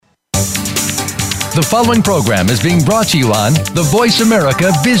The following program is being brought to you on the Voice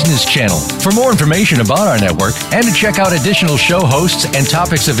America Business Channel. For more information about our network and to check out additional show hosts and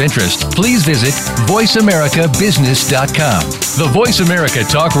topics of interest, please visit voiceamericabusiness.com. The Voice America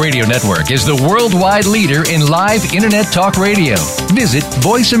Talk Radio Network is the worldwide leader in live Internet talk radio. Visit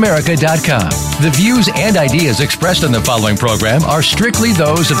voiceamerica.com. The views and ideas expressed on the following program are strictly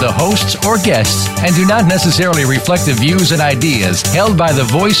those of the hosts or guests and do not necessarily reflect the views and ideas held by the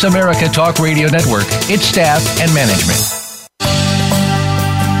Voice America Talk Radio Network, its staff, and management.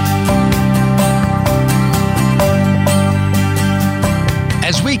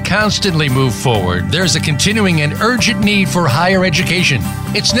 As we constantly move forward, there's a continuing and urgent need for higher education.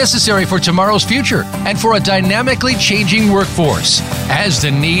 It's necessary for tomorrow's future and for a dynamically changing workforce. As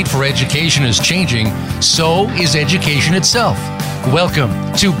the need for education is changing, so is education itself. Welcome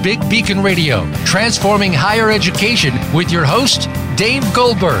to Big Beacon Radio, transforming higher education with your host, Dave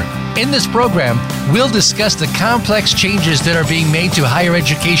Goldberg. In this program, we'll discuss the complex changes that are being made to higher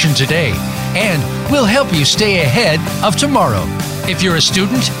education today, and we'll help you stay ahead of tomorrow if you're a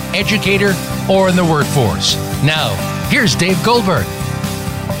student, educator, or in the workforce. Now, here's Dave Goldberg.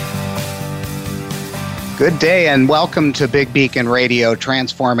 Good day and welcome to Big Beacon Radio,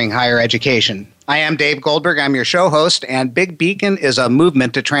 transforming higher education. I am Dave Goldberg. I'm your show host, and Big Beacon is a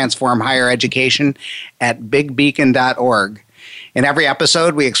movement to transform higher education at bigbeacon.org. In every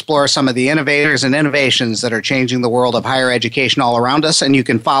episode, we explore some of the innovators and innovations that are changing the world of higher education all around us, and you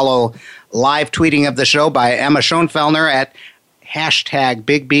can follow live tweeting of the show by Emma Schoenfellner at hashtag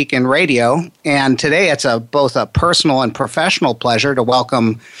Big Beacon Radio. And today it's both a personal and professional pleasure to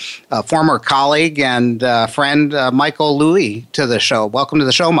welcome a former colleague and friend, Michael Loui, to the show. Welcome to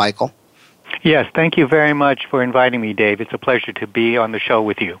the show, Michael. Yes, thank you very much for inviting me, Dave. It's a pleasure to be on the show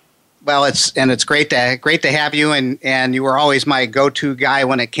with you. Well, it's great to have you, and you were always my go-to guy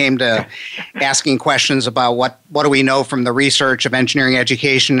when it came to asking questions about what do we know from the research of engineering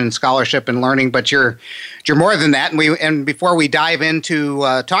education and scholarship and learning. But you're more than that. And before we dive into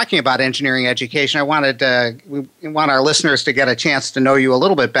talking about engineering education, we want our listeners to get a chance to know you a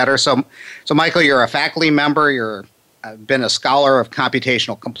little bit better. So Michael, you're a faculty member. You're been a scholar of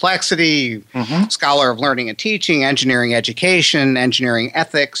computational complexity, scholar of learning and teaching, engineering education, engineering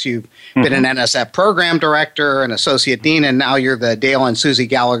ethics. You've been an NSF program director, an associate dean, and now you're the Dale and Susie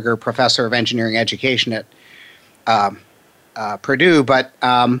Gallagher Professor of Engineering Education at Purdue. But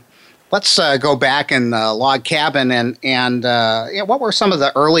let's go back in the log cabin and what were some of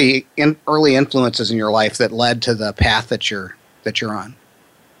the early influences in your life that led to the path that you're on?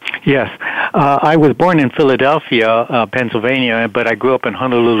 Yes. I was born in Philadelphia, Pennsylvania, but I grew up in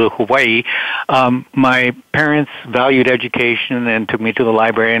Honolulu, Hawaii. My parents valued education and took me to the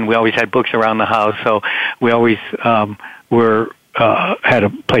library, and we always had books around the house, so we always had a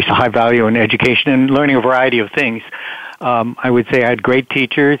place of high value in education and learning a variety of things. I would say I had great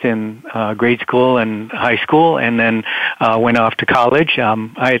teachers in grade school and high school, and then went off to college.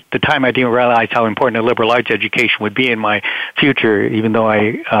 At the time, I didn't realize how important a liberal arts education would be in my future, even though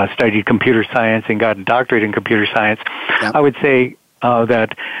I studied computer science and got a doctorate in computer science. Yep. I would say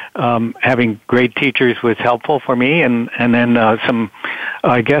that having great teachers was helpful for me, and then some,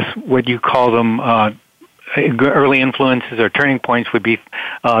 I guess what you call them, early influences or turning points would be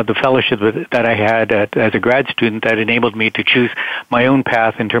the fellowship that I had as a grad student that enabled me to choose my own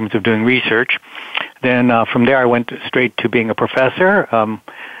path in terms of doing research. Then from there I went straight to being a professor.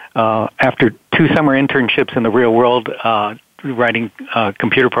 After 2 summer internships in the real world writing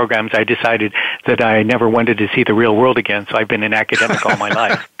computer programs, I decided that I never wanted to see the real world again, so I've been an academic all my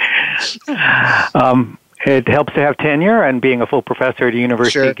life. It helps to have tenure, and being a full professor at a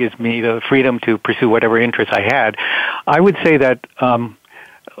university gives me the freedom to pursue whatever interests I had. I would say that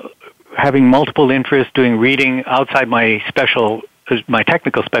having multiple interests, doing reading outside my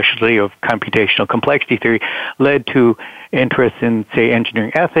technical specialty of computational complexity theory led to interest in, say,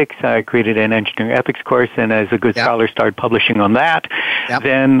 engineering ethics. I created an engineering ethics course, and as a good scholar, started publishing on that. Yep.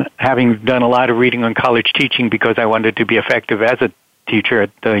 Then, having done a lot of reading on college teaching because I wanted to be effective as a teacher at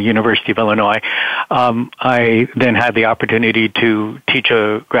the University of Illinois, I then had the opportunity to teach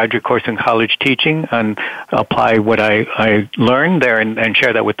a graduate course in college teaching and apply what I learned there and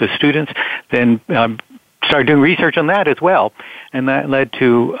share that with the students. Then started doing research on that as well, and that led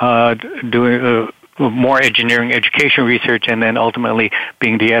to doing more engineering education research, and then ultimately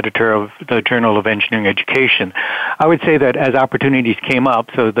being the editor of the Journal of Engineering Education. I would say that as opportunities came up,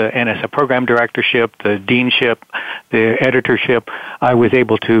 so the NSF program directorship, the deanship, the editorship, I was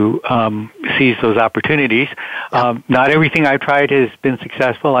able to seize those opportunities. Not everything I tried has been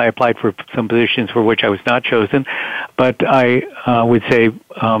successful. I applied for some positions for which I was not chosen, but I would say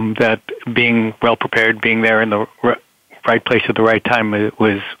that being well prepared, being there in the right place at the right time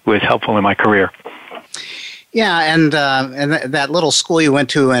was helpful in my career. Yeah, and that little school you went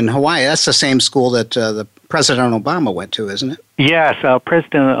to in Hawaii, that's the same school that the President Obama went to, isn't it? Yes,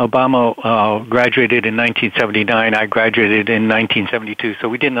 President Obama graduated in 1979. I graduated in 1972, so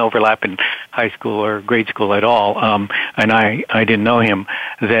we didn't overlap in high school or grade school at all, and I didn't know him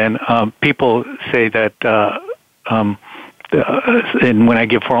then. People say that and when I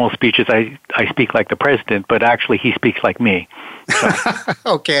give formal speeches, I speak like the president, but actually he speaks like me. So.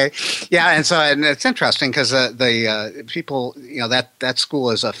 Okay, yeah, and it's interesting because the people, that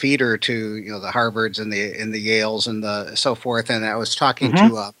school is a feeder to the Harvards and the Yales and the so forth. And I was talking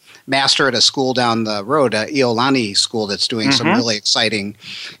to a master at a school down the road, Iolani School, that's doing some really exciting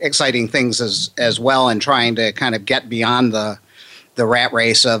things as well, and trying to kind of get beyond the rat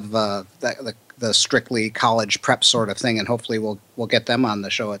race of the strictly college prep sort of thing, and hopefully we'll get them on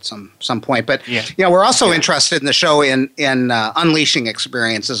the show at some point. But we're also interested in the show in unleashing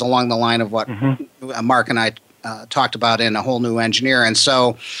experiences along the line of what Mark and I talked about in A Whole New Engineer. And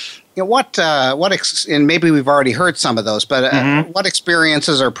so, and maybe we've already heard some of those, but what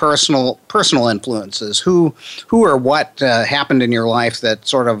experiences or personal influences, who or what happened in your life that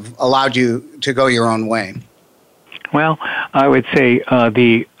sort of allowed you to go your own way? Well, I would say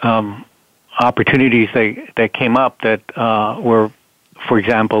the opportunities that came up that were, for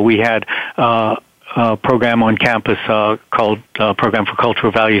example, we had a program on campus called Program for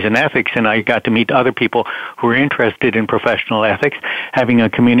Cultural Values and Ethics, and I got to meet other people who were interested in professional ethics, having a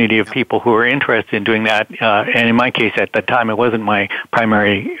community of people who were interested in doing that, and in my case at that time it wasn't my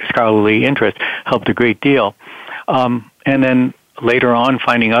primary scholarly interest, helped a great deal. And then later on,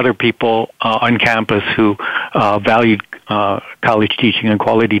 finding other people on campus who valued college teaching and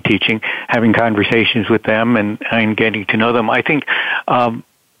quality teaching, having conversations with them and getting to know them. I think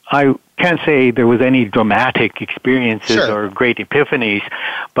I can't say there was any dramatic experiences or great epiphanies,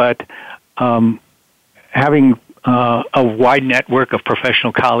 but having a wide network of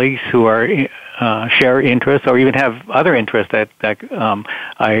professional colleagues who are share interests or even have other interests that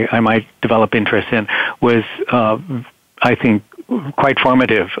I might develop interest in was, I think, quite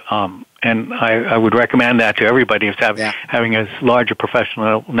formative. And I would recommend that to everybody, is having as large a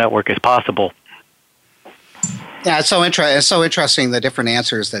professional network as possible. Yeah, it's so interesting, the different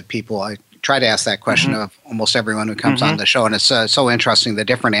answers that people, I try to ask that question of almost everyone who comes on the show, and it's so interesting, the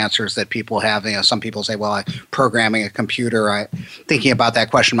different answers that people have. Some people say, well, programming a computer. Thinking about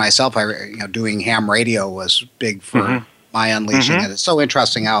that question myself, doing ham radio was big for my unleashing it. It's so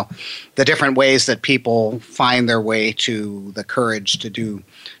interesting how the different ways that people find their way to the courage to do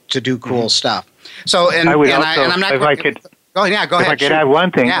cool stuff. So, and I'm not. If I could, go ahead. If I could add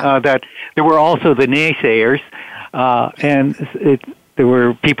one thing, that there were also the naysayers, and there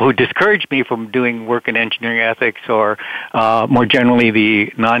were people who discouraged me from doing work in engineering ethics or more generally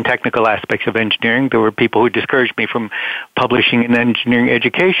the non-technical aspects of engineering. There were people who discouraged me from publishing in engineering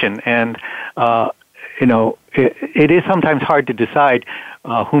education, and it is sometimes hard to decide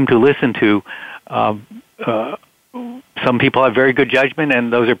whom to listen to. Some people have very good judgment,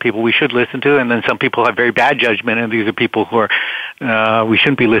 and those are people we should listen to. And then some people have very bad judgment, and these are people who are we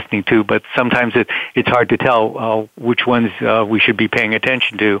shouldn't be listening to. But sometimes it's hard to tell which ones we should be paying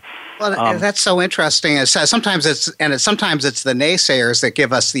attention to. Well, that's so interesting. Sometimes it's the naysayers that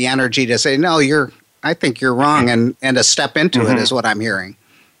give us the energy to say, no, I think you're wrong, and to step into it is what I'm hearing.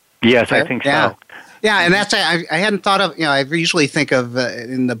 Yes, I think so. Yeah, and that's I hadn't thought of. I usually think of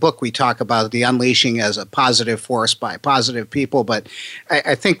in the book we talk about the unleashing as a positive force by positive people, but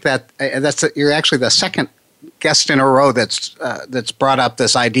I think that you're actually the second guest in a row that's brought up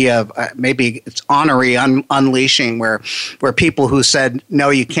this idea of maybe it's honorary unleashing, where people who said no,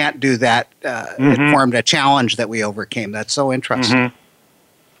 you can't do that, it formed a challenge that we overcame. That's so interesting.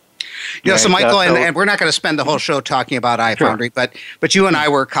 So Michael, and we're not going to spend the whole show talking about iFoundry, but you and I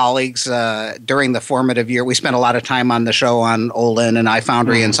were colleagues during the formative year. We spent a lot of time on the show on Olin and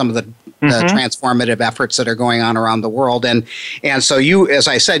iFoundry and some of the transformative efforts that are going on around the world. And so you, as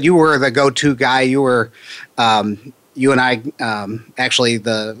I said, you were the go-to guy. You were you and I, actually,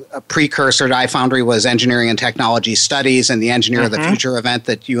 the precursor to iFoundry was Engineering and Technology Studies, and the Engineer of the Future event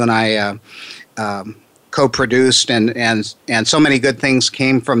that you and I co-produced, and so many good things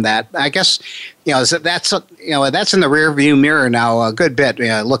came from that. I guess that's in the rear view mirror now a good bit.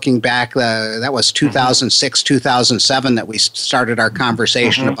 Looking back, that was 2006, 2007 that we started our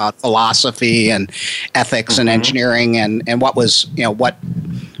conversation about philosophy and ethics and engineering, and what was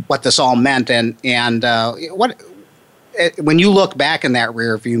what this all meant, and what. When you look back in that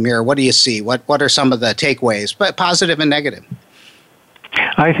rear view mirror, what do you see? What are some of the takeaways, but positive and negative?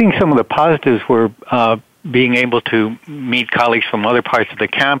 I think some of the positives were being able to meet colleagues from other parts of the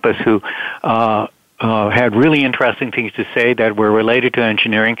campus who had really interesting things to say that were related to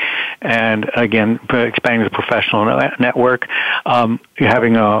engineering, and again, expanding the professional network.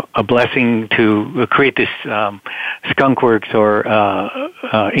 Having a blessing to create this skunkworks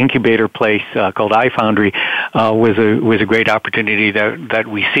or incubator place called iFoundry was a great opportunity that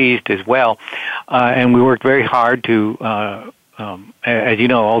we seized as well, and we worked very hard to. As you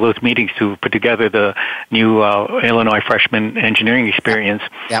know, all those meetings to put together the new Illinois Freshman Engineering Experience.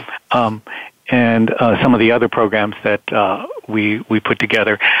 Yep. And some of the other programs that we put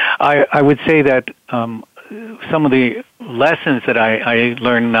together. I would say that some of the lessons that I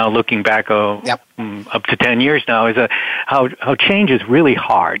learned now looking back up to 10 years now is how change is really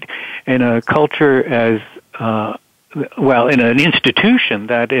hard in a culture as in an institution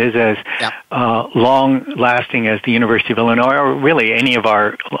that is as long-lasting as the University of Illinois, or really any of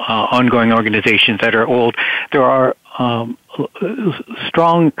our ongoing organizations that are old. There are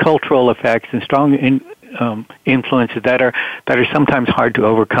strong cultural effects and strong influences that are sometimes hard to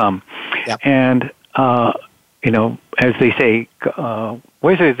overcome. Yep. And as they say,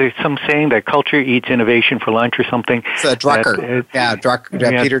 there's some saying that culture eats innovation for lunch or something. It's Drucker.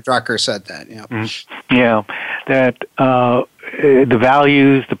 Peter Drucker said that. Yeah. Yeah, that the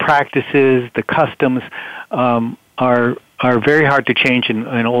values, the practices, the customs are very hard to change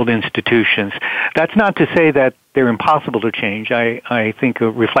in old institutions. That's not to say that they're impossible to change. I think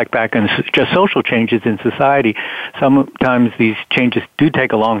reflect back on just social changes in society. Sometimes these changes do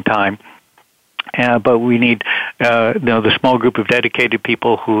take a long time. But we need the small group of dedicated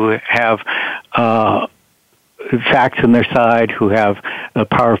people who have facts on their side, who have the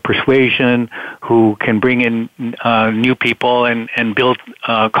power of persuasion, who can bring in new people and build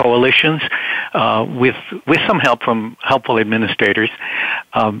coalitions with some help from helpful administrators.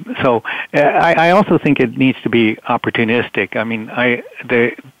 So I also think it needs to be opportunistic. I mean,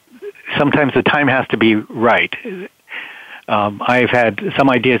 sometimes the time has to be right. I've had some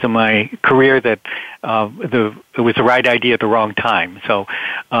ideas in my career that it was the right idea at the wrong time. So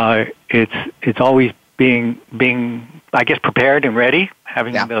it's always being I guess prepared and ready,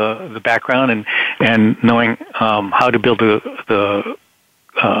 having the background and knowing how to build the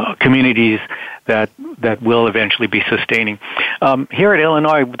communities that will eventually be sustaining. Here at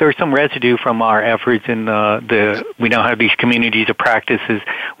Illinois, there's some residue from our efforts in we now have these communities of practices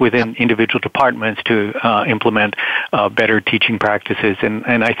within individual departments to implement better teaching practices,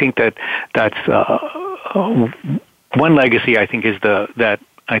 and I think that's one legacy. I think is that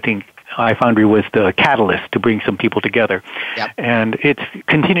I think iFoundry was the catalyst to bring some people together, and it's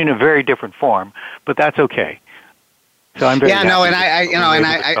continuing in a very different form, but that's okay. So I'm very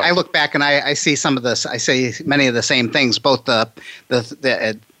I look back and I see some of this. I see many of the same things. Both the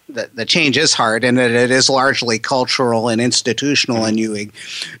change is hard, and it is largely cultural and institutional, and you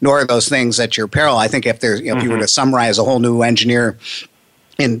ignore those things at your peril. I think if there's if you were to summarize a whole new engineer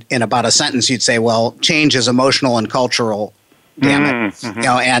in about a sentence, you'd say, well, change is emotional and cultural. Damn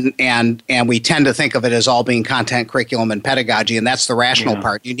it. And we tend to think of it as all being content, curriculum, and pedagogy, and that's the rational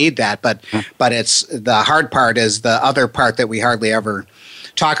part. You need that, but it's the hard part is the other part that we hardly ever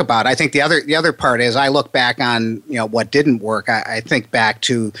talk about. I think the other part is I look back on what didn't work. I think back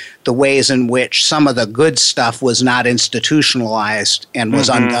to the ways in which some of the good stuff was not institutionalized and was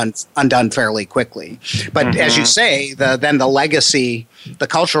undone fairly quickly. But as you say, then the legacy. The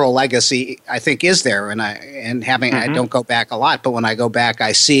cultural legacy, I think, is there, I don't go back a lot, but when I go back,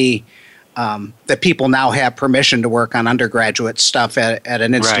 I see that people now have permission to work on undergraduate stuff at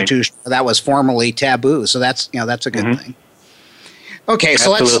an institution that was formerly taboo. So that's a good thing. Okay, so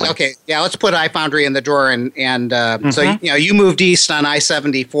let's put iFoundry in the drawer, and so you moved east on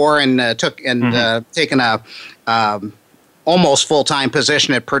I-74 and taken a almost full-time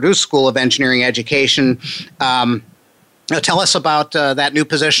position at Purdue School of Engineering Education. Tell us about that new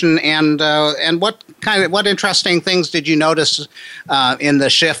position and what interesting things did you notice in the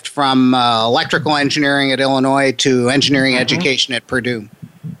shift from electrical engineering at Illinois to engineering education at Purdue?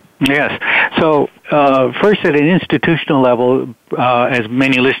 Yes. So first, at an institutional level, as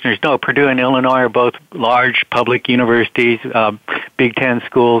many listeners know, Purdue and Illinois are both large public universities, Big Ten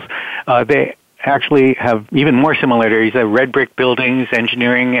schools. They actually have even more similarities. Red brick buildings,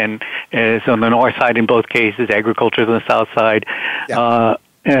 engineering, and is on the north side in both cases, agriculture on the south side. Yeah.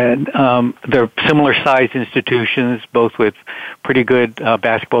 And they're similar-sized institutions, both with pretty good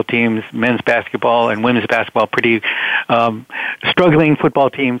basketball teams, men's basketball and women's basketball, pretty struggling football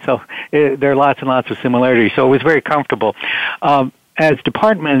teams. So there are lots and lots of similarities. So it was very comfortable. as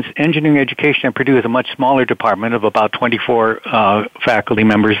departments, engineering education at Purdue is a much smaller department of about 24 faculty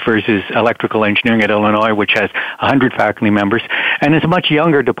members versus electrical engineering at Illinois, which has 100 faculty members, and it's a much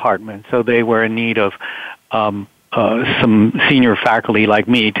younger department, so they were in need of some senior faculty like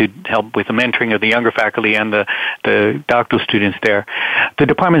me to help with the mentoring of the younger faculty and the doctoral students there. The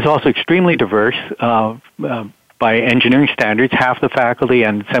department is also extremely diverse. By engineering standards, half the faculty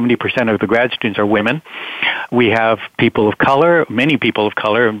and 70% of the grad students are women. We have people of color, many people of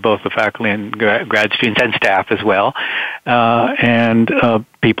color, both the faculty and grad students and staff as well, and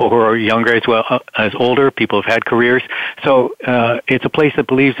people who are younger as well as older, people who've had careers. So it's a place that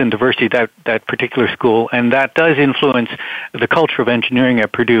believes in diversity, that particular school, and that does influence the culture of engineering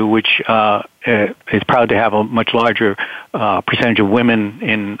at Purdue, which is proud to have a much larger percentage of women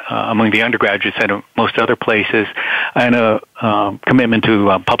in among the undergraduates than most other places, and a commitment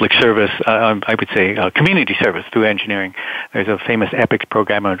to public service, I would say community service through engineering. There's a famous EPICS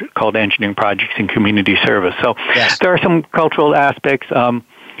program called Engineering Projects in Community Service. So yes, there are some cultural aspects.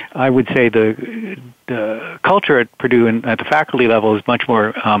 I would say the culture at Purdue and at the faculty level is much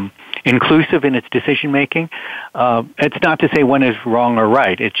more inclusive in its decision making. It's not to say one is wrong or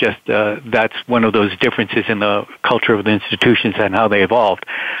right. It's just that's one of those differences in the culture of the institutions and how they evolved.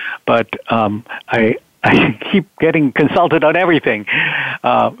 But I keep getting consulted on everything.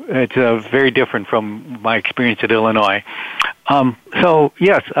 It's very different from my experience at Illinois. So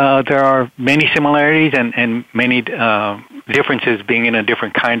yes, there are many similarities and many differences being in a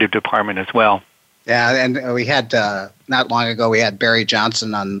different kind of department as well. Yeah, and we had, not long ago, we had Barry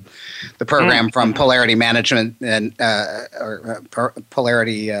Johnson on the program from Polarity Management and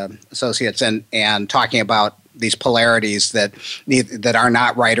Polarity Associates and talking about these polarities that are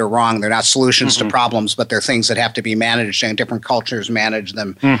not right or wrong. They're not solutions to problems, but they're things that have to be managed, and different cultures manage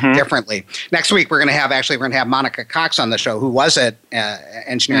them differently. Next week, we're going to have Monica Cox on the show, who was at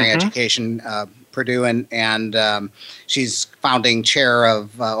Engineering Education Purdue, and she's founding chair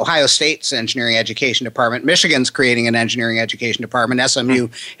of Ohio State's Engineering Education Department. Michigan's creating an Engineering Education Department. SMU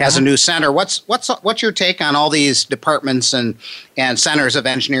has a new center. What's your take on all these departments and centers of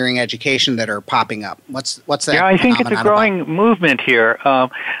engineering education that are popping up? What's that? Yeah, I think it's a growing movement here.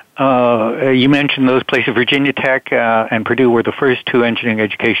 You mentioned those places. Virginia Tech and Purdue were the first two engineering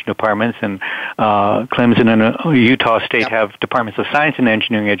education departments, and Clemson and Utah State have departments of science and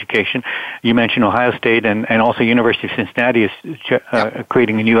engineering education. You mentioned Ohio State, and also University of Cincinnati is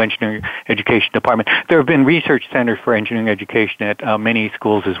creating a new engineering education department. There have been research centers for engineering education at many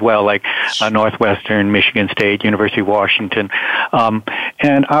schools as well, like Northwestern, Michigan State, University of Washington.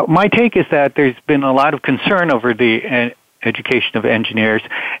 And my take is that there's been a lot of concern over the education of engineers,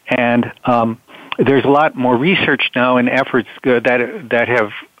 and there's a lot more research now and efforts that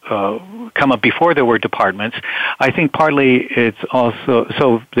have come up before there were departments. I think partly it's also,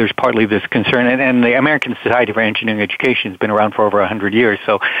 so there's partly this concern, and the American Society for Engineering Education has been around for over 100 years,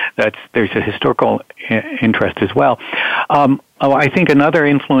 so there's a historical interest as well. I think another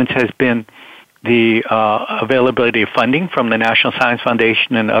influence has been the availability of funding from the National Science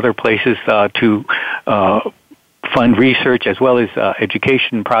Foundation and other places to fund research as well as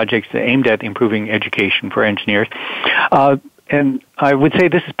education projects aimed at improving education for engineers. And I would say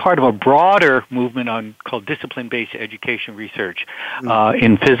this is part of a broader movement called discipline-based education research.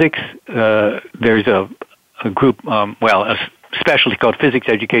 In physics, there's a group, a specialty called physics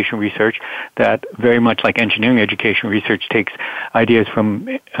education research that, very much like engineering education research, takes ideas from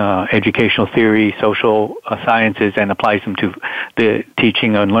educational theory, social sciences, and applies them to the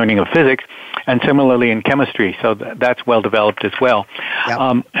teaching and learning of physics. And similarly in chemistry, so that's well developed as well.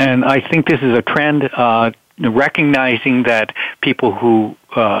 Yep. And I think this is a trend, recognizing that people who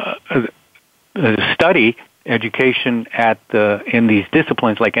study education in these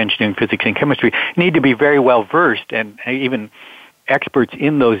disciplines like engineering, physics, and chemistry need to be very well versed and even experts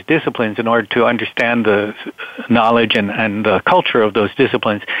in those disciplines in order to understand the knowledge and the culture of those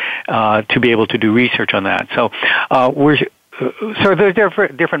disciplines to be able to do research on that. So so there's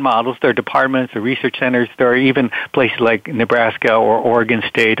different models. There are departments, there are research centers. There are even places like Nebraska or Oregon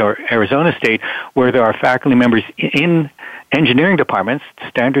State or Arizona State where there are faculty members in engineering departments,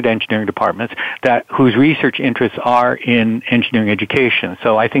 standard engineering departments, whose research interests are in engineering education.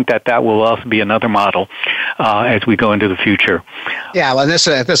 So I think that will also be another model as we go into the future. Yeah, well, this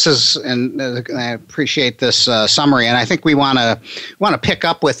is, and I appreciate this summary, and I think we want to pick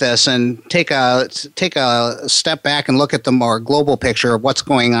up with this and take a step back and look at the more global picture of what's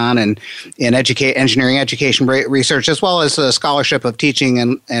going on in engineering education research, as well as the scholarship of teaching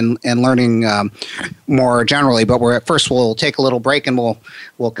and learning more generally. But first we'll take a little break and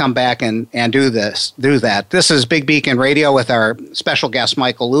we'll come back and do that. This is Big Beacon Radio with our special guest,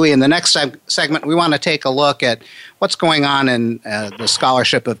 Michael Loui. In the next segment, we want to take a look at what's going on in the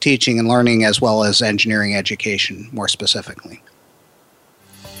scholarship of teaching and learning as well as engineering education more specifically.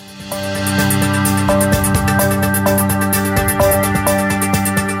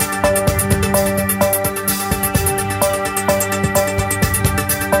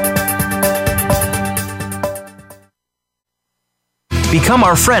 Become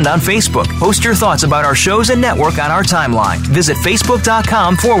our friend on Facebook. Post your thoughts about our shows and network on our timeline. Visit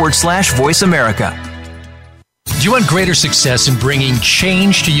facebook.com/Voice America. Do you want greater success in bringing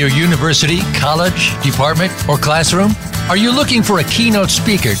change to your university, college, department, or classroom? Are you looking for a keynote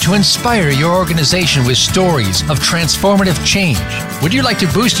speaker to inspire your organization with stories of transformative change? Would you like to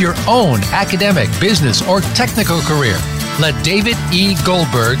boost your own academic, business, or technical career? Let David E.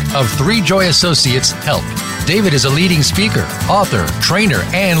 Goldberg of Three Joy Associates help. David is a leading speaker, author, trainer,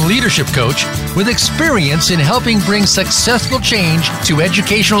 and leadership coach with experience in helping bring successful change to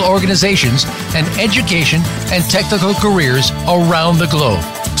educational organizations and education and technical careers around the globe.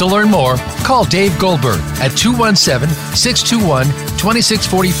 To learn more, call Dave Goldberg at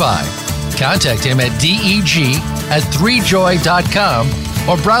 217-621-2645. Contact him at deg@threejoy.com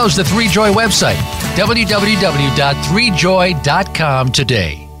or browse the 3Joy website, www.3joy.com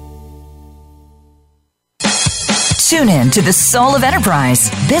today. Tune in to The Soul of Enterprise,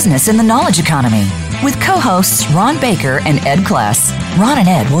 Business in the Knowledge Economy, with co-hosts Ron Baker and Ed Kless. Ron and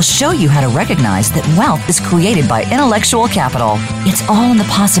Ed will show you how to recognize that wealth is created by intellectual capital. It's all in the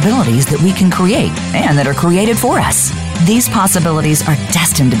possibilities that we can create and that are created for us. These possibilities are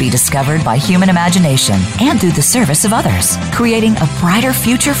destined to be discovered by human imagination and through the service of others, creating a brighter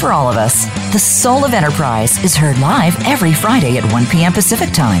future for all of us. The Soul of Enterprise is heard live every Friday at 1 p.m.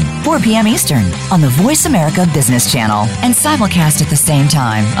 Pacific Time, 4 p.m. Eastern on the Voice America Business Channel and simulcast at the same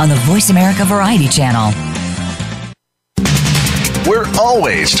time on the Voice America Variety Channel. We're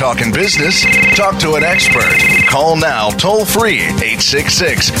always talking business. Talk to an expert. Call now toll free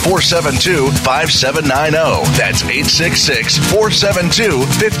 866-472-5790. That's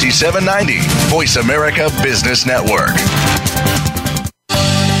 866-472-5790. Voice America Business Network.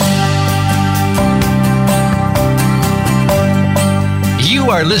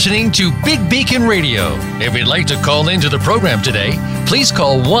 You are listening to Big Beacon Radio. If you'd like to call into the program today, please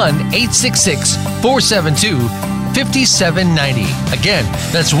call 1-866-472-5790. Again,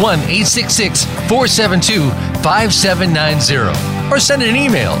 that's 1-866-472-5790. Or send an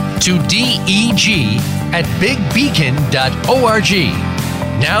email to deg@bigbeacon.org.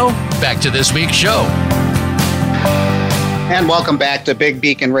 Now, back to this week's show. And welcome back to Big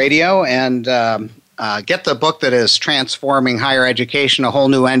Beacon Radio. And get the book that is transforming higher education, A Whole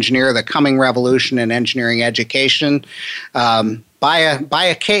New Engineer, The Coming Revolution in Engineering Education. Buy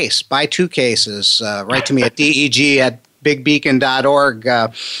two cases. Write to me at deg@bigbeacon.org.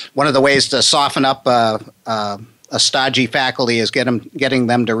 One of the ways to soften up a stodgy faculty is getting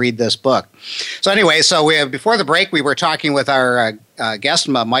them to read this book. So anyway, before the break, we were talking with our guest,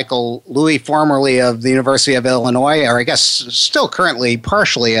 Michael Loui, formerly of the University of Illinois, or I guess still currently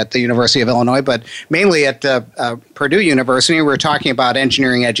partially at the University of Illinois, but mainly at Purdue University. We were talking about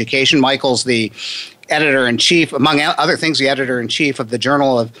engineering education. Michael's the editor-in-chief, among other things, the editor-in-chief of the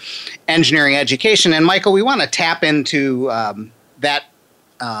Journal of Engineering Education. And Michael, we want to tap into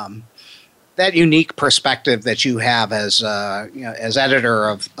that unique perspective that you have as as editor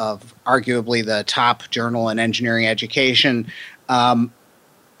of arguably the top journal in engineering education.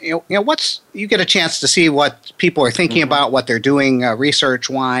 You get a chance to see what people are thinking about, what they're doing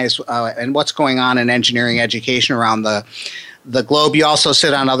research-wise, and what's going on in engineering education around the globe. You also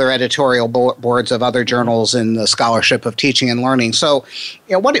sit on other editorial boards of other journals in the scholarship of teaching and learning. So,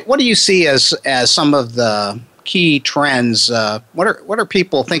 what do you see as some of the key trends? What are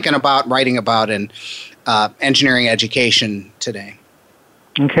people thinking about, writing about in engineering education today?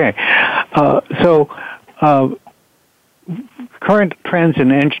 Okay, current trends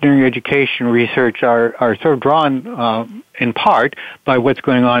in engineering education research are sort of drawn in part by what's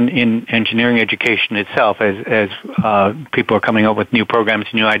going on in engineering education itself as people are coming up with new programs,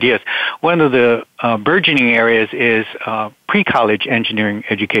 new ideas. One of the burgeoning areas is pre-college engineering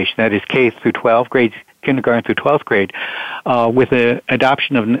education, that is K through 12 grades, kindergarten through 12th grade, with the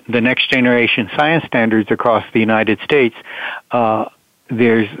adoption of the next generation science standards across the United States.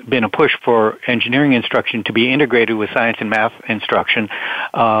 There's been a push for engineering instruction to be integrated with science and math instruction.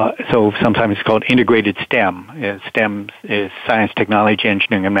 So sometimes it's called integrated STEM. STEM is science, technology,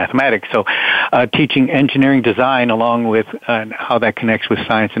 engineering, and mathematics. So teaching engineering design along with how that connects with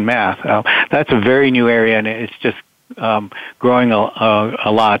science and math. That's a very new area, and it's just growing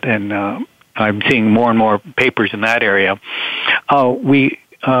a lot, and I'm seeing more and more papers in that area. We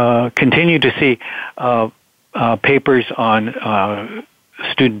continue to see papers on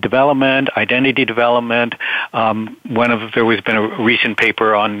student development, identity development. There has been a recent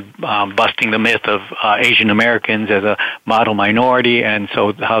paper on busting the myth of Asian Americans as a model minority, and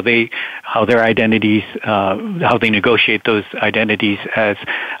so how their identities, how they negotiate those identities as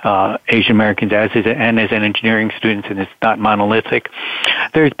Asian Americans, and as an engineering students, and it's not monolithic.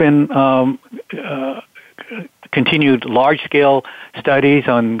 There's been continued large-scale studies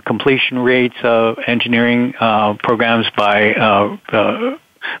on completion rates of engineering programs by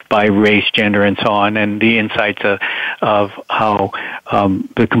race, gender, and so on, and the insights of how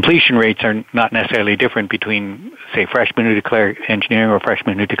the completion rates are not necessarily different between, say, freshmen who declare engineering or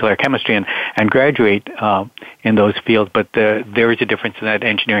freshmen who declare chemistry and graduate in those fields, but there is a difference in that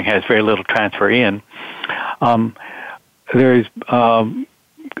engineering has very little transfer in. There is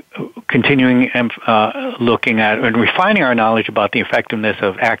continuing looking at and refining our knowledge about the effectiveness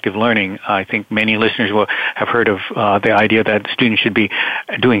of active learning. I think many listeners will have heard of the idea that students should be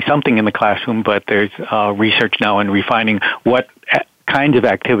doing something in the classroom, but there's research now in refining what kinds of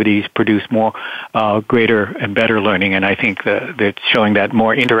activities produce more greater and better learning, and I think that it's showing that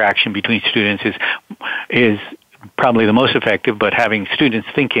more interaction between students is probably the most effective, but having students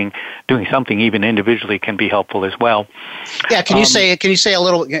doing something even individually can be helpful as well. Yeah, can you say a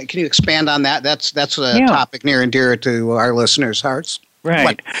little? Can you expand on that? That's a topic near and dear to our listeners' hearts.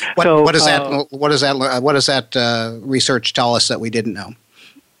 Right. What does that research tell us that we didn't know?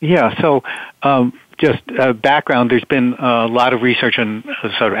 Yeah. So. Just background, there's been a lot of research on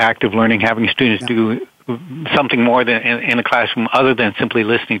sort of active learning, having students do something more than in a classroom other than simply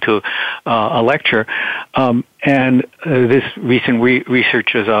listening to a lecture. And this recent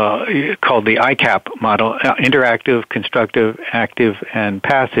research is called the ICAP model, interactive, constructive, active, and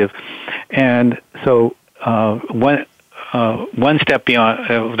passive. And so one step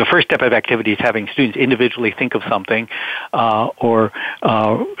beyond the first step of activity is having students individually think of something or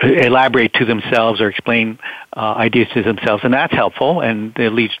elaborate to themselves or explain ideas to themselves, and that's helpful, and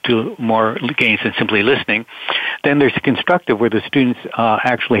it leads to more gains than simply listening. Then there's constructive, where the students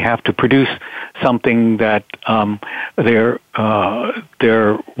actually have to produce something that they're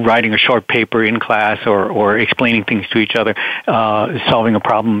writing a short paper in class or explaining things to each other, solving a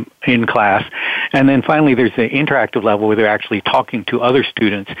problem in class. And then finally, there's the interactive level where they're actually talking to other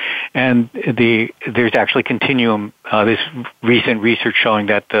students. And there's actually continuum, this recent research showing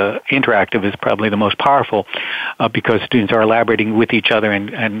that the interactive is probably the most powerful because students are elaborating with each other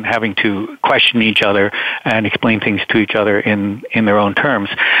and having to question each other and explain things to each other in their own terms.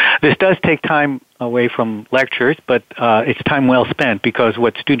 This does take time away from lectures, but it's time well spent because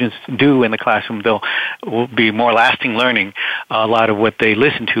what students do in the classroom, will be more lasting learning. A lot of what they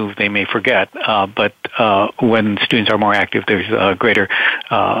listen to, they may forget, but when students are more active, there's a greater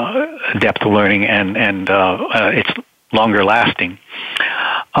depth of learning and it's longer lasting.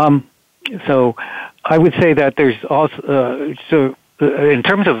 So I would say that there's also, in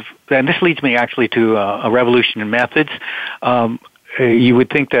terms of, and this leads me actually to a revolution in methods. You would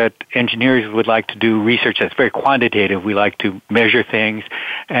think that engineers would like to do research that's very quantitative. We like to measure things,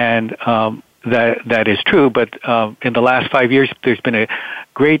 and that is true. But in the last 5 years, there's been a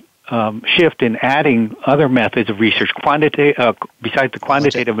great shift in adding other methods of research, besides the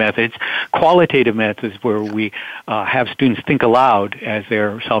quantitative methods, qualitative methods where we have students think aloud as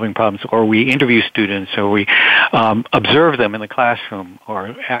they're solving problems, or we interview students, or we observe them in the classroom,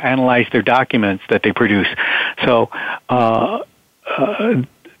 or analyze their documents that they produce. So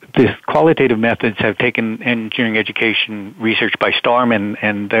these qualitative methods have taken engineering education research by storm,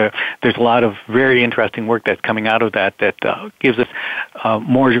 and there's a lot of very interesting work that's coming out of that gives us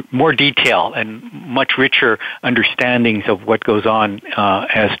more detail and much richer understandings of what goes on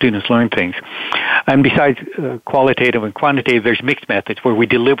as students learn things. And besides qualitative and quantitative, there's mixed methods where we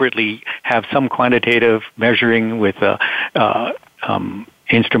deliberately have some quantitative measuring with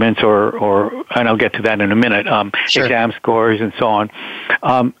instruments and I'll get to that in a minute, Sure. exam scores and so on,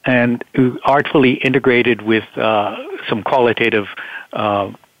 and artfully integrated with some qualitative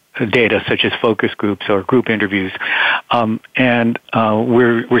data such as focus groups or group interviews. And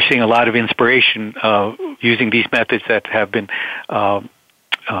we're seeing a lot of inspiration using these methods that have been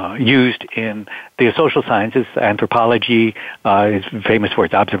used in the social sciences. Anthropology is famous for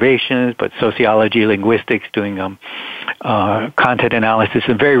its observations, but sociology, linguistics, doing content analysis,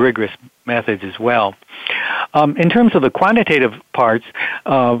 and very rigorous methods as well. In terms of the quantitative parts,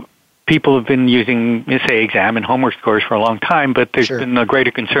 people have been using, say, exam and homework scores for a long time, but there's been a greater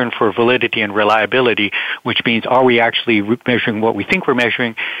concern for validity and reliability, which means are we actually measuring what we think we're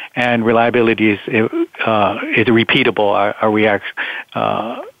measuring, and reliability is repeatable? Are we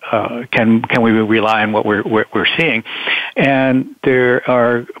can we rely on what we're seeing? And there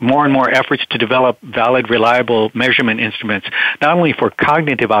are more and more efforts to develop valid, reliable measurement instruments, not only for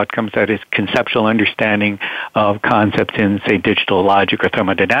cognitive outcomes, that is, conceptual understanding of concepts in, say, digital logic or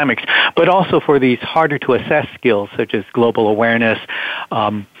thermodynamics, but also for these harder to assess skills such as global awareness,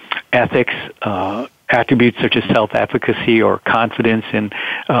 ethics, attributes such as self-efficacy or confidence in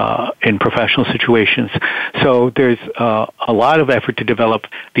professional situations. So there's a lot of effort to develop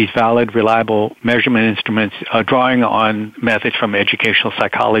these valid, reliable measurement instruments, drawing on methods from educational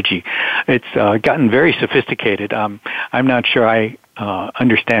psychology. It's gotten very sophisticated. I'm not sure I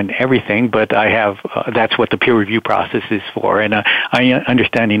understand everything, but I have. That's what the peer review process is for, and I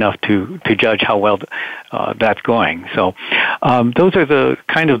understand enough to judge how well that's going. So those are the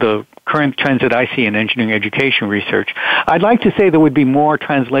kind of the current trends that I see in engineering education research. I'd like to say there would be more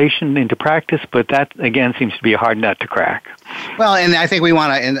translation into practice, but that, again, seems to be a hard nut to crack. Well, and I think we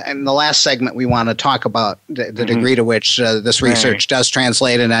want to, in the last segment, we want to talk about the degree to which this research does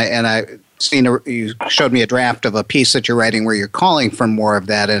translate, and I seen you showed me a draft of a piece that you're writing where you're calling for more of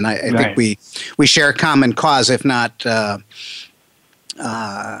that, and I think we share a common cause, if not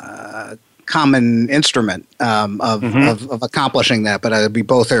common instrument of accomplishing that. But we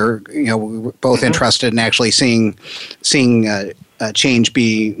both are both interested in actually seeing change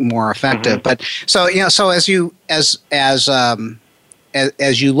be more effective. But so as you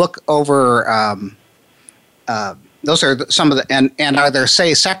look over. Those are some of the, and are there,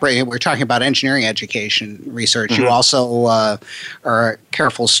 say, separate, we're talking about engineering education research. You also are a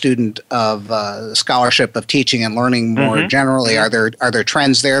careful student of scholarship of teaching and learning more generally. Are there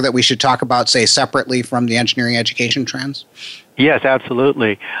trends there that we should talk about, say, separately from the engineering education trends? Yes,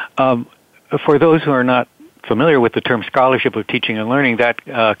 absolutely. For those who are not familiar with the term scholarship of teaching and learning, that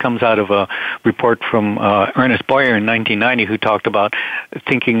comes out of a report from Ernest Boyer in 1990, who talked about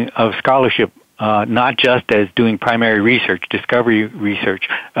thinking of scholarship not just as doing primary research, discovery research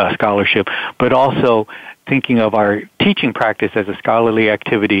scholarship, but also thinking of our teaching practice as a scholarly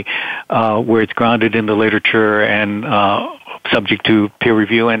activity where it's grounded in the literature and subject to peer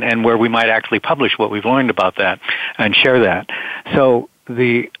review, and where we might actually publish what we've learned about that and share that. So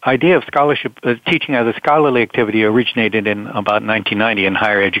the idea of scholarship, teaching as a scholarly activity, originated in about 1990 in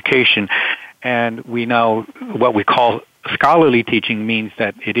higher education, and we now, what we call scholarly teaching means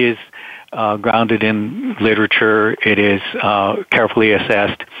that it is grounded in literature, it is carefully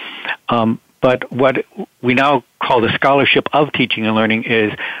assessed. But what we now call the scholarship of teaching and learning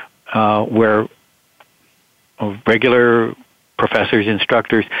is where regular professors,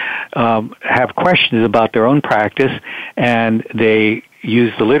 instructors have questions about their own practice, and they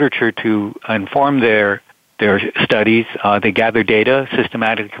use the literature to inform their studies. They gather data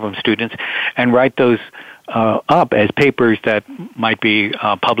systematically from students and write those up as papers that might be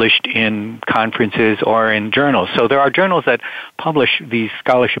published in conferences or in journals. So there are journals that publish these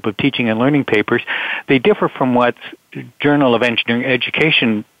scholarship of teaching and learning papers. They differ from what Journal of Engineering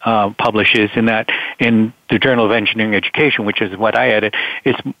Education publishes, in that in the Journal of Engineering Education, which is what I edit,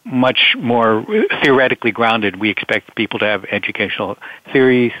 it's much more theoretically grounded. We expect people to have educational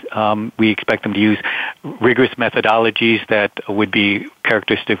theories. We expect them to use rigorous methodologies that would be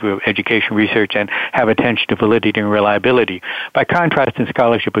characteristic of education research and have attention to validity and reliability. By contrast, in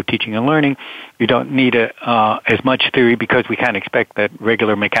scholarship of teaching and learning, you don't need as much theory, because we can't expect that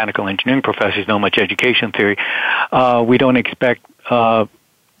regular mechanical engineering professors know much education theory. We don't expect the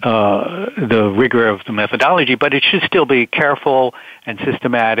rigor of the methodology, but it should still be careful and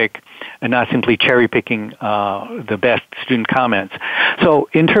systematic and not simply cherry-picking the best student comments. So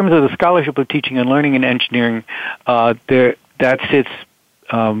in terms of the scholarship of teaching and learning in engineering, that sits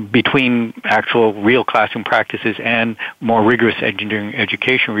between actual real classroom practices and more rigorous engineering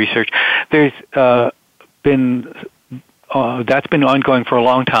education research. There's that's been ongoing for a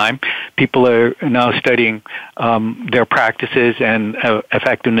long time. People are now studying their practices and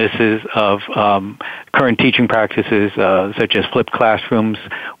effectivenesses of current teaching practices, such as flipped classrooms,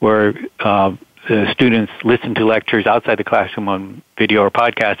 where students listen to lectures outside the classroom on video or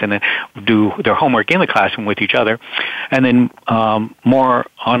podcast, and then do their homework in the classroom with each other. And then more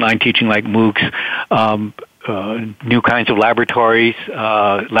online teaching like MOOCs, new kinds of laboratories,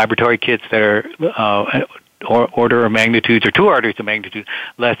 laboratory kits that are order of magnitudes or 2 orders of magnitude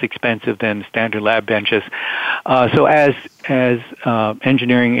less expensive than standard lab benches. So as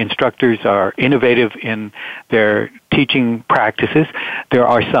engineering instructors are innovative in their teaching practices, there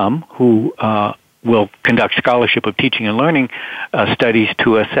are some who will conduct scholarship of teaching and learning studies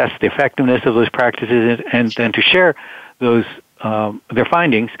to assess the effectiveness of those practices and then to share those their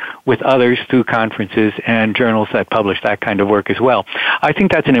findings with others through conferences and journals that publish that kind of work as well. I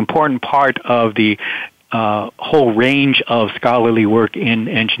think that's an important part of the whole range of scholarly work in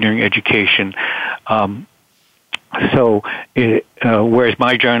engineering education. Whereas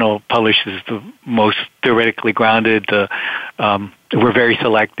my journal publishes the most theoretically grounded, we're very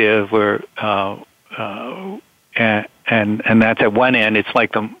selective. And that's at one end. It's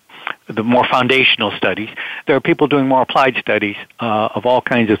like the more foundational studies. There are people doing more applied studies of all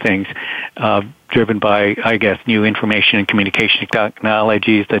kinds of things, driven by, I guess, new information and communication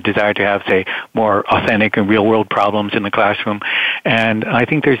technologies, the desire to have, say, more authentic and real-world problems in the classroom. And I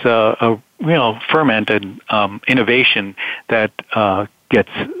think there's a real fermented innovation that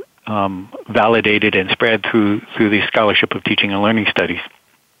gets validated and spread through the scholarship of teaching and learning studies.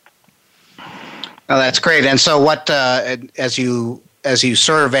 Oh, that's great. And so, what as you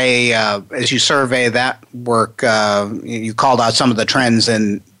survey that work, you called out some of the trends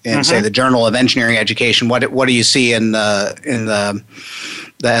in say the Journal of Engineering Education. What do you see in the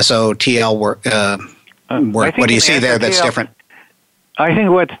SOTL work? What do you see there that's different? I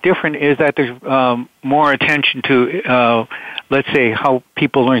think what's different is that there's more attention to, let's say, how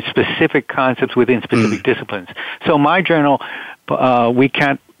people learn specific concepts within specific disciplines. So my journal, we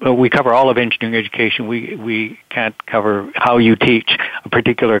cover all of engineering education. We can't cover how you teach a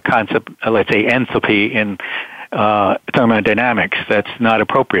particular concept, let's say enthalpy in thermodynamics. That's not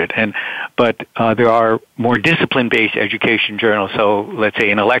appropriate. But there are more discipline-based education journals. So let's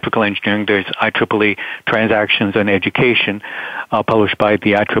say in electrical engineering, there's IEEE Transactions on Education, published by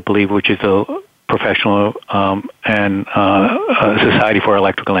the IEEE, which is a professional and Society for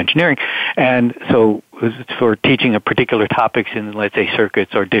Electrical Engineering. And so for teaching a particular topics in, let's say,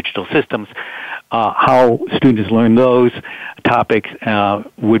 circuits or digital systems, how students learn those topics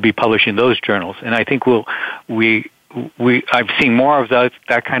would be published in those journals. And I think I've seen more of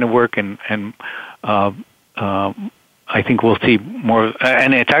that kind of work, and I think we'll see more,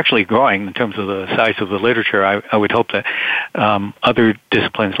 and it's actually growing in terms of the size of the literature. I would hope that other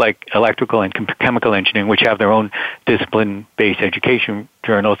disciplines like electrical and chemical engineering, which have their own discipline-based education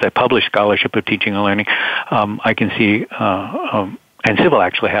journals that publish scholarship of teaching and learning, I can see, and civil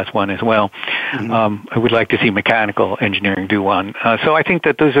actually has one as well. I would like to see mechanical engineering do one. So I think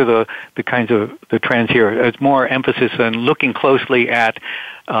that those are the kinds of the trends here. There's more emphasis on looking closely at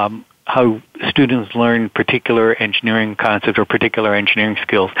how students learn particular engineering concepts or particular engineering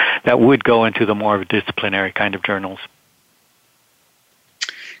skills that would go into the more disciplinary kind of journals.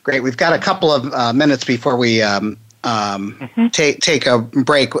 Great. We've got a couple of minutes before we take a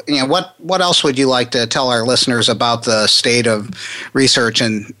break. What else would you like to tell our listeners about the state of research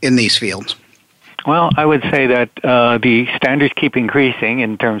in these fields? Well, I would say that the standards keep increasing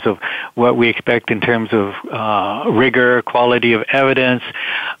in terms of what we expect in terms of rigor, quality of evidence.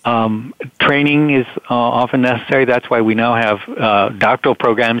 Training is often necessary. That's why we now have doctoral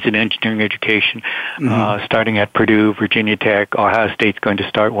programs in engineering education, starting at Purdue, Virginia Tech, Ohio State's going to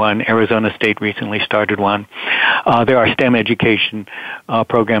start one, Arizona State recently started one. There are STEM education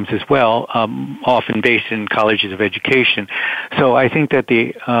programs as well, often based in colleges of education. So I think that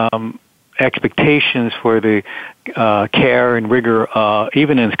the expectations for the care and rigor,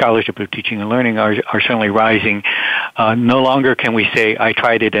 even in scholarship of teaching and learning, are certainly rising. No longer can we say, I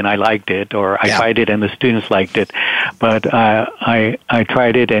tried it and I liked it, or I tried it and the students liked it, but I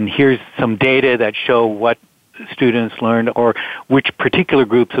tried it and here's some data that show what students learned or which particular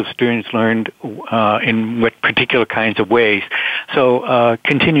groups of students learned in what particular kinds of ways. So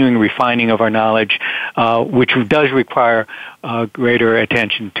continuing refining of our knowledge, which does require greater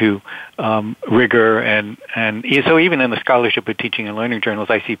attention to rigor and so even in the scholarship of teaching and learning journals,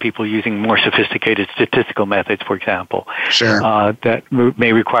 I see people using more sophisticated statistical methods, for example, that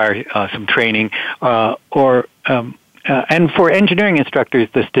may require some training and for engineering instructors,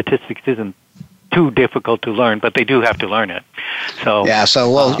 the statistics isn't too difficult to learn, but they do have to learn it. So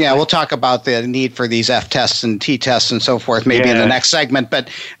we'll talk about the need for these F tests and T tests and so forth maybe in the next segment. But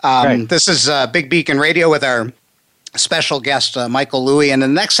this is Big Beacon Radio with our special guest Michael Loui, and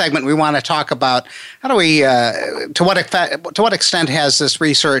in the next segment we want to talk about how do we, to what extent has this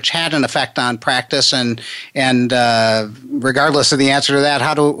research had an effect on practice, and regardless of the answer to that,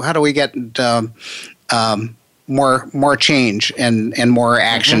 how do we get more change and more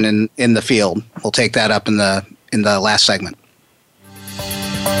action in the field. We'll take that up in the last segment.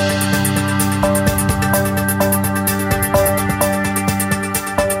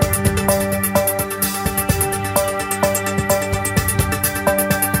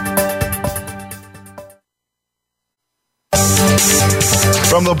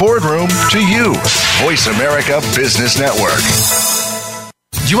 From the boardroom to you, Voice America Business Network.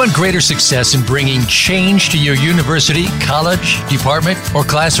 Do you want greater success in bringing change to your university, college, department, or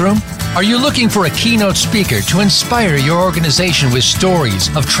classroom? Are you looking for a keynote speaker to inspire your organization with stories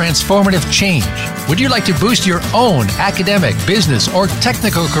of transformative change? Would you like to boost your own academic, business, or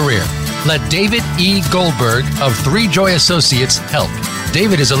technical career? Let David E. Goldberg of Three Joy Associates help.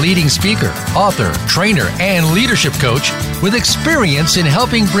 David is a leading speaker, author, trainer, and leadership coach with experience in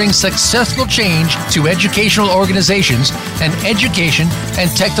helping bring successful change to educational organizations and education and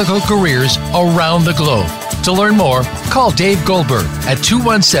technical careers around the globe. To learn more, call Dave Goldberg at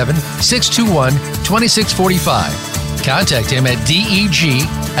 217-621-2645. Contact him at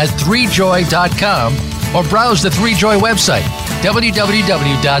deg@3joy.com or browse the 3Joy website,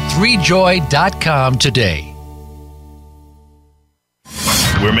 www.3joy.com today.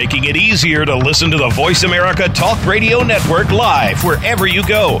 We're making it easier to listen to the Voice America Talk Radio Network live wherever you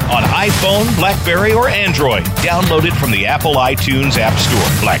go on iPhone, BlackBerry, or Android. Download it from the Apple iTunes App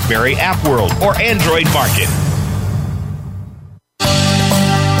Store, BlackBerry App World, or Android Market.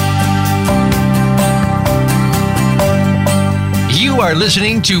 You are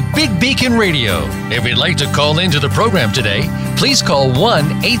listening to Big Beacon Radio. If you'd like to call into the program today, please call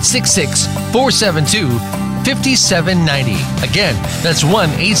 1-866-472-5790. Again, that's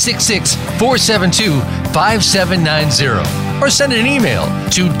 1-866-472-5790. Or send an email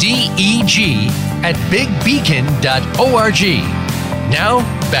to deg@bigbeacon.org. Now,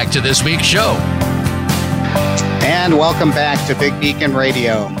 back to this week's show. And welcome back to Big Beacon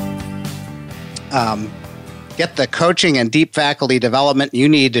Radio. Get the coaching and deep faculty development you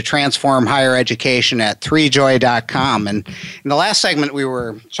need to transform higher education at 3joy.com. And in the last segment, we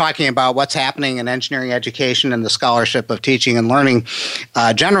were talking about what's happening in engineering education and the scholarship of teaching and learning.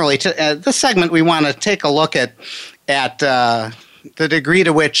 Generally, this segment, we want to take a look at the degree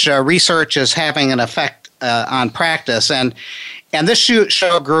to which research is having an effect on practice. And this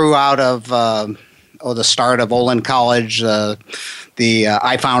show grew out of the start of Olin College, the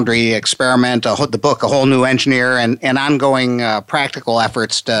iFoundry experiment, the book, A Whole New Engineer, and ongoing practical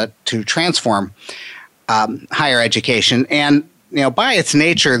efforts to transform higher education. And by its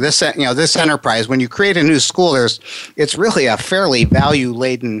nature, this enterprise, when you create a new school, it's really a fairly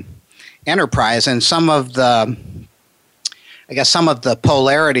value-laden enterprise, and some of the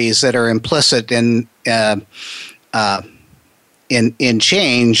polarities that are implicit in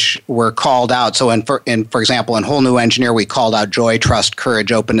change were called out. So for example, in Whole New Engineer, we called out joy, trust,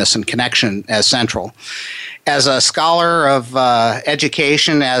 courage, openness, and connection as central. As a scholar of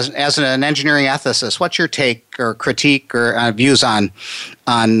education, as an engineering ethicist, what's your take or critique or views on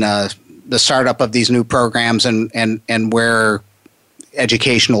the startup of these new programs and where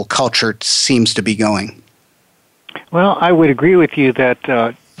educational culture seems to be going? Well, I would agree with you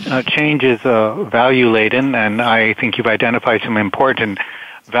that change is value-laden, and I think you've identified some important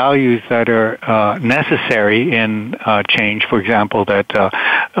values that are necessary in change. For example, that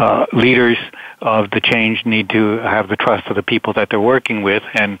leaders of the change need to have the trust of the people that they're working with,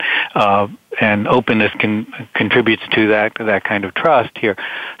 and openness contributes to that kind of trust here.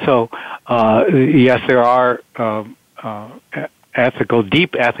 So, yes, there are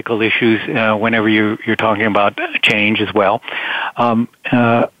deep ethical issues whenever you're talking about change as well.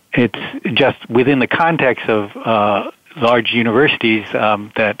 It's just within the context of large universities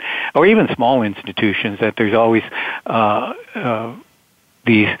or even small institutions, that there's always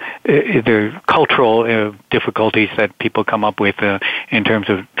there are cultural difficulties that people come up with in terms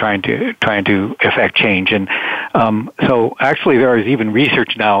of trying to affect change. And so actually there is even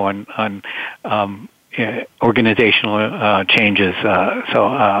research now on organizational changes. So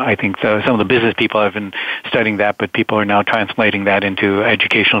I think some of the business people have been studying that, but people are now translating that into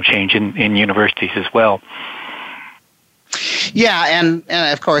educational change in universities as well. Yeah, and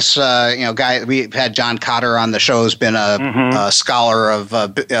of course, we've had John Cotter on the show, who's been a scholar of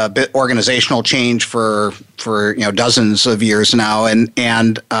organizational change for dozens of years now, and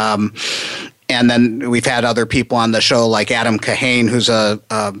then we've had other people on the show like Adam Kahane, who's a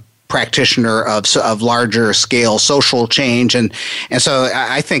practitioner of larger scale social change, and so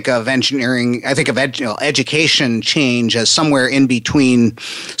I think of engineering. I think of education change as somewhere in between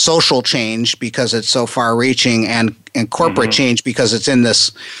social change because it's so far reaching, and corporate change because it's in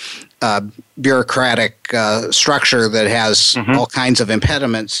this bureaucratic structure that has all kinds of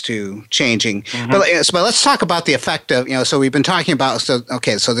impediments to changing. But let's talk about the effect of, so we've been talking about, so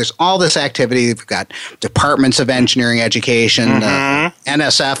there's all this activity. We've got departments of engineering education.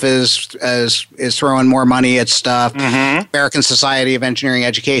 NSF is throwing more money at stuff. American Society of Engineering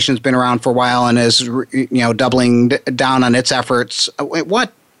Education has been around for a while and is, doubling down on its efforts. To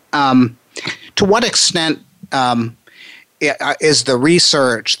what extent is the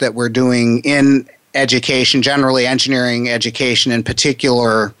research that we're doing in education, generally engineering education in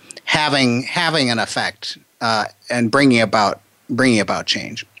particular, having an effect and bringing about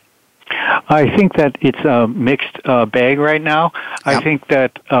change? I think that it's a mixed bag right now. Yep. I think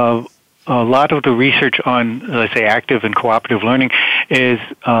that a lot of the research on, let's say, active and cooperative learning is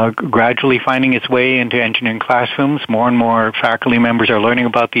gradually finding its way into engineering classrooms. More and more faculty members are learning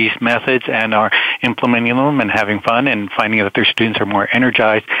about these methods and are implementing them and having fun and finding that their students are more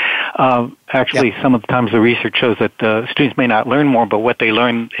energized. Actually, some of the times the research shows that the students may not learn more, but what they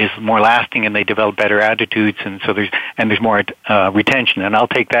learn is more lasting, and they develop better attitudes, and so there's more retention. And I'll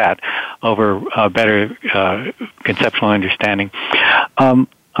take that over better conceptual understanding.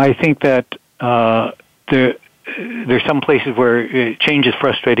 I think that there's some places where change is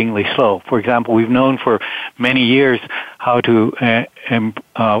frustratingly slow. For example, we've known for many years how to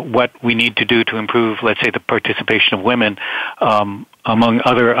what we need to do to improve, let's say, the participation of women among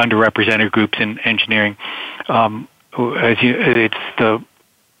other underrepresented groups in engineering.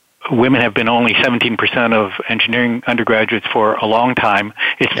 Women have been only 17% of engineering undergraduates for a long time.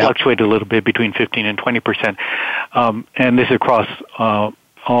 It's fluctuated a little bit between 15 and 20%, and this is across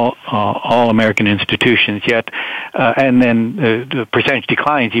all American institutions. Yet, and then the percentage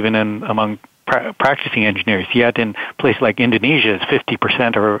declines even among practicing engineers. Yet, in places like Indonesia,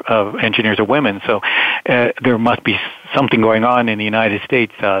 50% of engineers are women. So there must be something going on in the United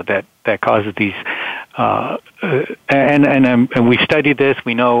States that causes these. And we studied this.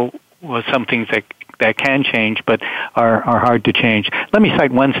 We know some things that can change, but are hard to change. Let me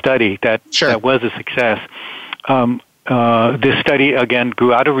cite one study that was a success. This study, again,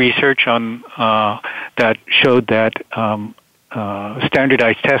 grew out of research on that showed that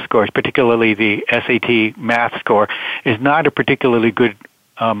standardized test scores, particularly the SAT math score, is not a particularly good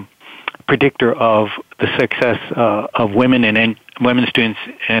predictor of the success of women students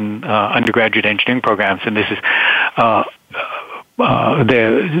in undergraduate engineering programs. And this is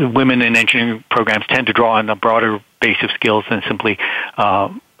the women in engineering programs tend to draw on a broader base of skills than simply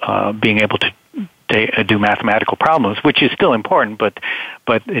being able to do mathematical problems, which is still important, but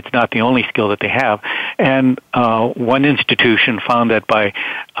it's not the only skill that they have. And one institution found that by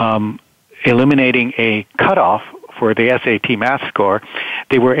eliminating a cutoff for the SAT math score,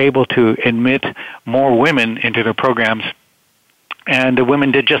 they were able to admit more women into their programs, and the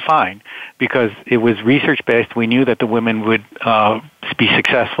women did just fine because it was research-based. We knew that the women would be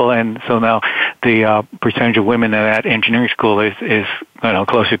successful, and so now the percentage of women in that engineering school is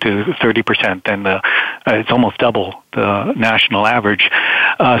closer to 30% than it's almost double the national average.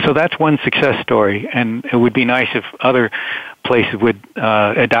 So that's one success story, and it would be nice if other places would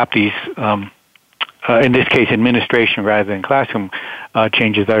adopt these. In this case, administration rather than classroom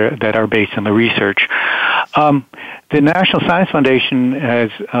changes that are based on the research. The National Science Foundation is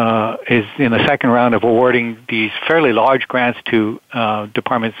in the second round of awarding these fairly large grants to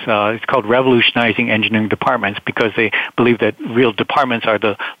departments. It's called Revolutionizing Engineering Departments, because they believe that real departments are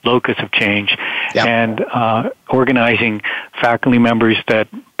the locus of change, and organizing faculty members that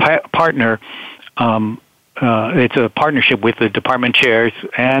partner. It's a partnership with the department chairs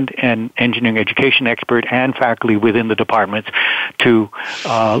and an engineering education expert and faculty within the departments to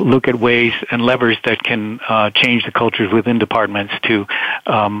look at ways and levers that can change the cultures within departments to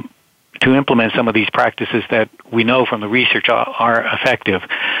implement some of these practices that we know from the research are effective.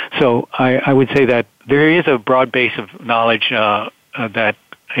 So I would say that there is a broad base of knowledge that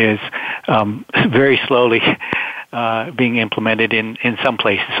is very slowly being implemented in some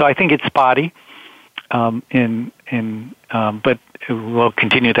places. So I think it's spotty. But we'll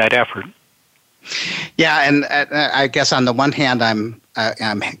continue that effort. Yeah, and I guess on the one hand, I'm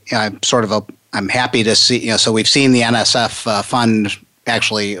happy to see. So we've seen the NSF fund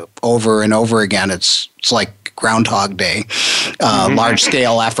actually over and over again. It's like Groundhog Day,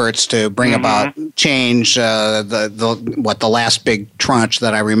 large-scale efforts to bring about change. The last big tranche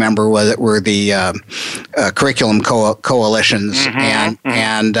that I remember were the curriculum coalitions,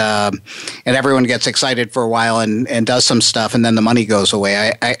 and everyone gets excited for a while and does some stuff, and then the money goes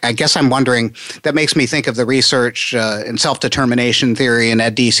away. I guess I'm wondering, that makes me think of the research in self-determination theory and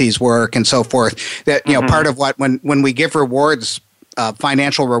Ed Deasy's work and so forth. That part of what when we give rewards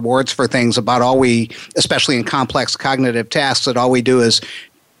financial rewards for things, about especially in complex cognitive tasks, that all we do is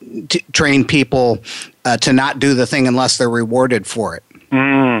train people to not do the thing unless they're rewarded for it.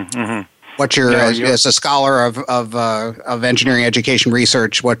 Mm-hmm. What's your, as a scholar of engineering education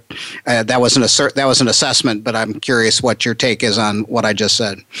research, that was an assessment, but I'm curious what your take is on what I just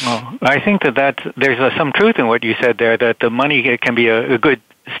said. Well, I think that there's some truth in what you said there, that the money can be a good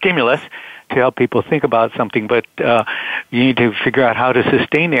stimulus to help people think about something, but you need to figure out how to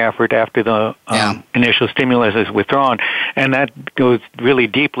sustain the effort after the initial stimulus is withdrawn, and that goes really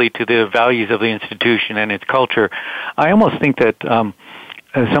deeply to the values of the institution and its culture. I almost think that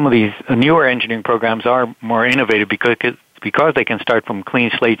some of these newer engineering programs are more innovative because they can start from clean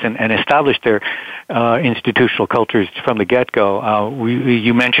slates and establish their institutional cultures from the get-go.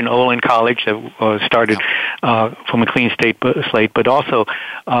 You mentioned Olin College that started from a clean slate, but also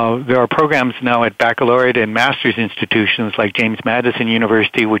there are programs now at baccalaureate and master's institutions like James Madison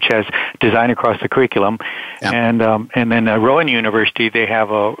University, which has design across the curriculum, and then Rowan University, they have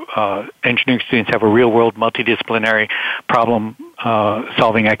engineering students have a real-world multidisciplinary problem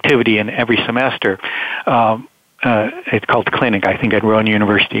solving activity in every semester. It's called the clinic, I think, at Rowan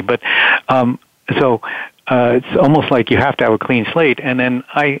University. But so it's almost like you have to have a clean slate. And then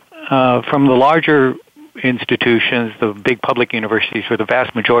from the larger institutions, the big public universities where the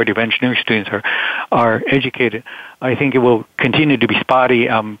vast majority of engineering students are educated, I think it will continue to be spotty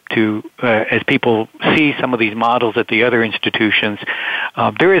as people see some of these models at the other institutions.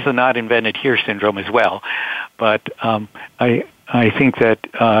 There is a not invented here syndrome as well. But I think that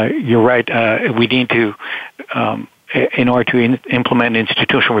you're right. We need to, in order to implement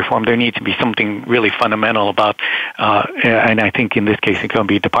institutional reform, there needs to be something really fundamental about, and I think in this case it can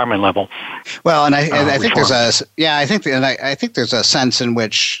be department level. Well, and I think I think there's a sense in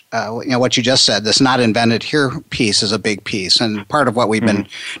which what you just said, this not invented here piece is a big piece, and part of what we've been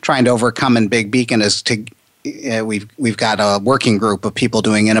trying to overcome in Big Beacon is to. We've got a working group of people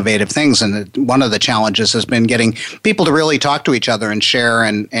doing innovative things, and one of the challenges has been getting people to really talk to each other and share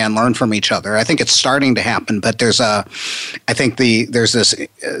and learn from each other. I think it's starting to happen, but there's a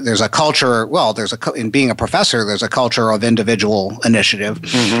culture. Well, in being a professor, there's a culture of individual initiative,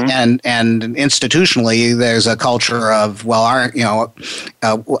 and institutionally, there's a culture of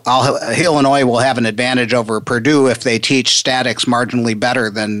Illinois will have an advantage over Purdue if they teach statics marginally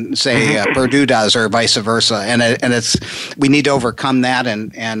better than say Purdue does, or vice versa. And we need to overcome that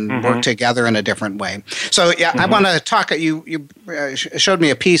and work together in a different way. So I want to talk. You showed me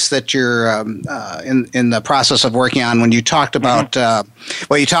a piece that you're in the process of working on when you talked about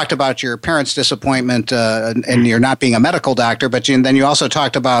you talked about your parents' disappointment and you're not being a medical doctor, but then you also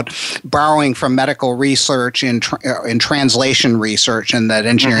talked about borrowing from medical research in translation research, and that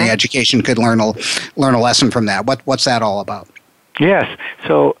engineering education could learn a lesson from that. What's that all about? Yes.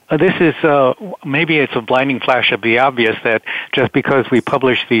 So this is maybe it's a blinding flash of the obvious that just because we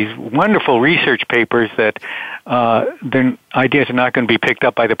publish these wonderful research papers that their ideas are not going to be picked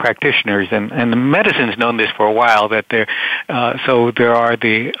up by the practitioners, and the medicine's known this for a while, that there are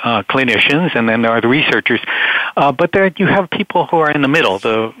the clinicians and then there are the researchers, but there you have people who are in the middle,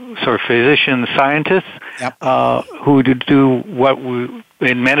 the sort of physicians, scientists, who do what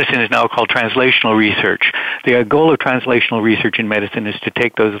in medicine is now called translational research. The goal of translational research in medicine is to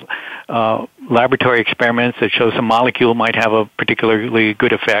take those laboratory experiments that show some molecule might have a particularly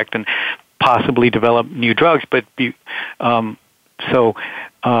good effect and possibly develop new drugs. But there's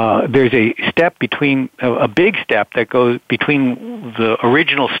a step a big step that goes between the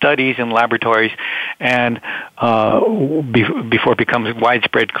original studies in laboratories and before it becomes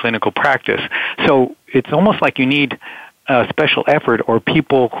widespread clinical practice. So it's almost like you need special effort or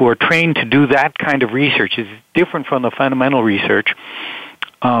people who are trained to do that kind of research. Is different from the fundamental research.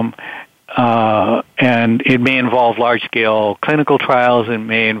 And it may involve large-scale clinical trials. It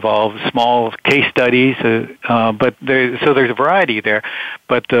may involve small case studies. But there's a variety there.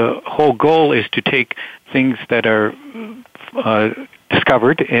 But the whole goal is to take things that are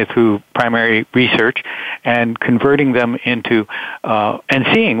discovered through primary research and converting them into and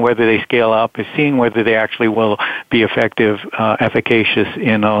seeing whether they scale up, seeing whether they actually will be efficacious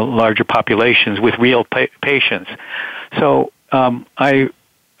in larger populations with real patients. So I've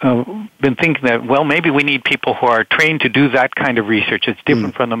been thinking that, well, maybe we need people who are trained to do that kind of research. It's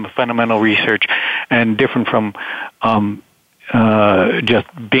different from the fundamental research and different from just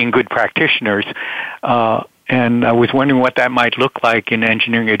being good practitioners. And I was wondering what that might look like in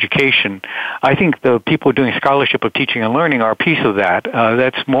engineering education. I think the people doing scholarship of teaching and learning are a piece of that.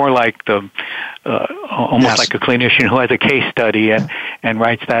 That's more like almost like a clinician who has a case study and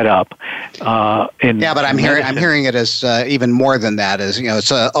writes that up. But I'm hearing it as even more than that. As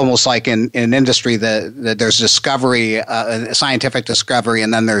it's almost like in industry that there's discovery, scientific discovery,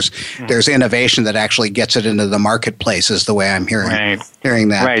 and then there's innovation that actually gets it into the marketplace. Is the way I'm hearing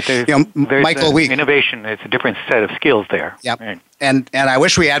that. Right. There's Michael, innovation. It's a different set of skills there. Yep. Right. And I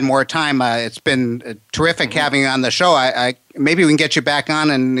wish we had more time. It's been terrific having you on the show. I maybe we can get you back on,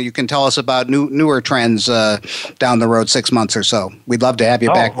 and you can tell us about newer trends down the road 6 months or so. We'd love to have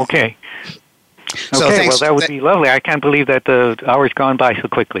you back. Okay. So okay, well, that would be lovely. I can't believe that the hour's gone by so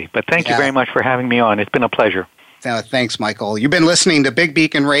quickly. But thank you very much for having me on. It's been a pleasure. Thanks, Michael. You've been listening to Big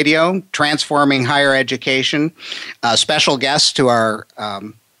Beacon Radio, Transforming Higher Education. Special guest to our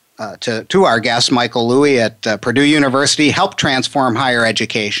guest, Michael Loui at Purdue University, helped transform higher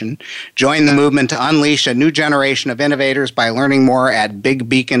education. Join the movement to unleash a new generation of innovators by learning more at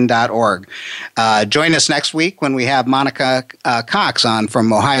bigbeacon.org. Join us next week when we have Monica Cox on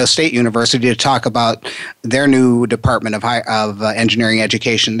from Ohio State University to talk about their new Department of Engineering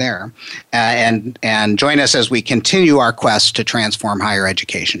Education there. And join us as we continue our quest to transform higher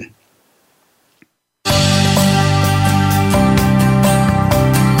education.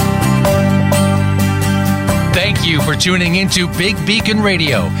 Thank you for tuning into Big Beacon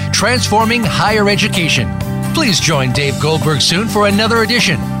Radio, transforming higher education. Please join Dave Goldberg soon for another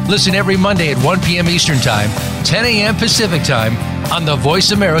edition. Listen every Monday at 1 p.m. Eastern Time, 10 a.m. Pacific Time on the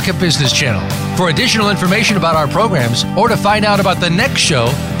Voice America Business Channel. For additional information about our programs or to find out about the next show,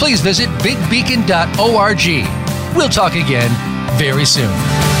 please visit bigbeacon.org. We'll talk again very soon.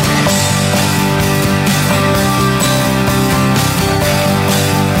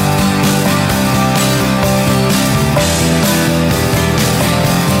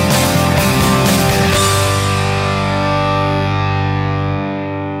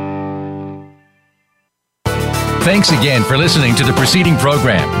 Thanks again for listening to the preceding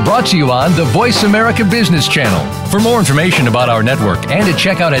program, brought to you on the Voice America Business Channel. For more information about our network and to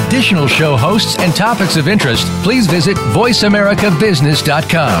check out additional show hosts and topics of interest, please visit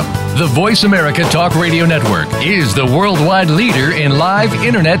voiceamericabusiness.com. The Voice America Talk Radio Network is the worldwide leader in live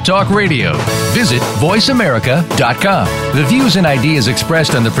Internet talk radio. Visit voiceamerica.com. The views and ideas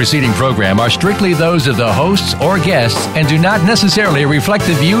expressed on the preceding program are strictly those of the hosts or guests and do not necessarily reflect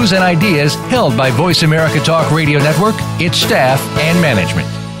the views and ideas held by Voice America Talk Radio Network, its staff, and management.